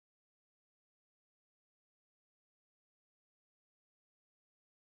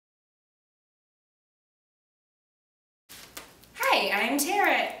Hi, I'm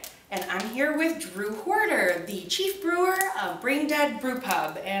Tara, and I'm here with Drew Horder, the chief brewer of Braindead Brew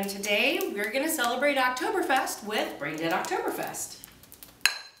Pub, and today we're going to celebrate Oktoberfest with Braindead Oktoberfest.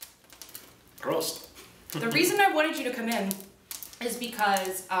 Prost. The reason I wanted you to come in is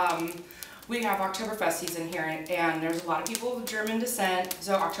because we have Oktoberfest season here, and there's a lot of people of German descent,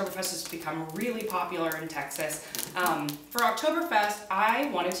 so Oktoberfest has become really popular in Texas. For Oktoberfest, I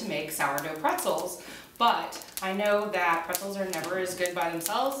wanted to make sourdough pretzels, but I know that pretzels are never as good by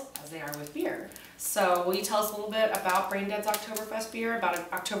themselves as they are with beer. So will you tell us a little bit about Braindead's Oktoberfest beer, about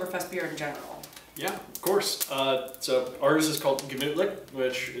Oktoberfest beer in general? Yeah, of course. So ours is called Gemütlich,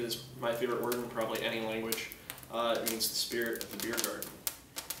 which is my favorite word in probably any language. It means the spirit of the beer garden,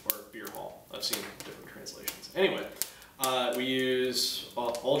 or beer hall. I've seen different translations. Anyway, we use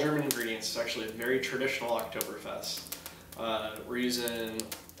all German ingredients. It's actually a very traditional Oktoberfest. We're using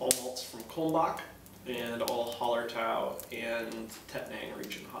all malts from Kulmbach and all Hallertau and Tettnang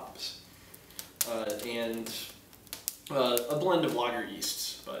region hops. And a blend of lager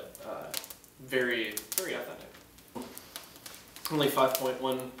yeasts, but very, very authentic. Only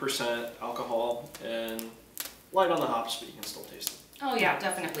 5.1% alcohol and light on the hops, but you can still taste it. Oh yeah,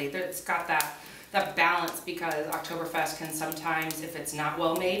 definitely. It's got that balance, because Oktoberfest can sometimes, if it's not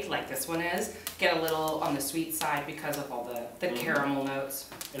well made, like this one is, get a little on the sweet side because of all the caramel notes.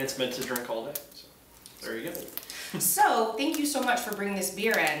 And it's meant to drink all day, so there you go. So, thank you so much for bringing this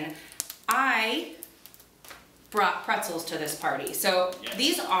beer in. I brought pretzels to this party. So, yes.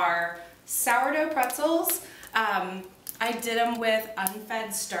 These are sourdough pretzels. I did them with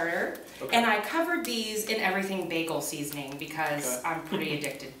unfed starter, okay. and I covered these in everything bagel seasoning because I'm pretty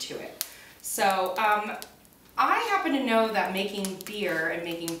addicted to it. So I happen to know that making beer and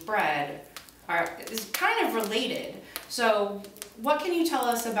making bread is kind of related. So what can you tell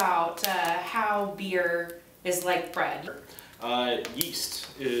us about how beer is like bread? Yeast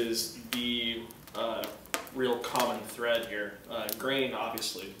is the real common thread here. Grain,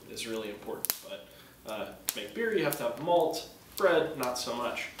 obviously, is really important, but to make beer you have to have malt. Bread, not so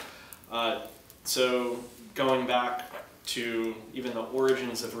much. So going back to even the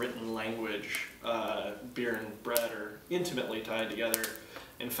origins of written language, beer and bread are intimately tied together.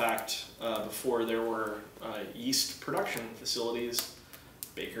 In fact, before there were yeast production facilities,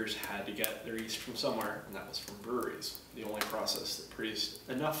 bakers had to get their yeast from somewhere, and that was from breweries. The only process that produced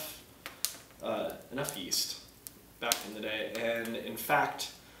enough yeast back in the day. And in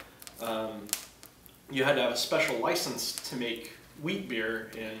fact, you had to have a special license to make wheat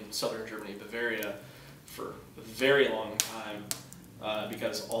beer in southern Germany, Bavaria, for a very long time,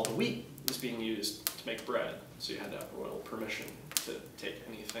 because all the wheat was being used to make bread. So you had to have royal permission to take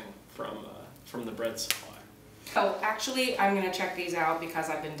anything from the bread supply. Oh, actually, I'm going to check these out because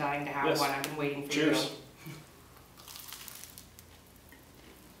I've been dying to have yes. one. I've been waiting for Cheers. you.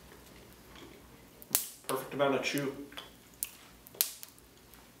 Perfect amount of chew.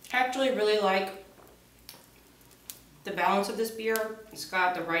 I actually really like the balance of this beer. It's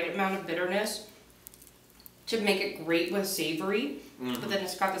got the right amount of bitterness to make it great with savory, but then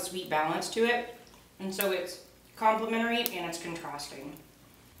it's got the sweet balance to it, and so it's complementary and it's contrasting.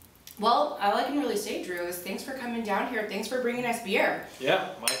 Well, all I can really say, Drew, is thanks for coming down here. Thanks for bringing us beer. Yeah,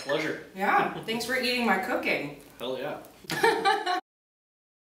 my pleasure. Yeah, thanks for eating my cooking. Hell yeah.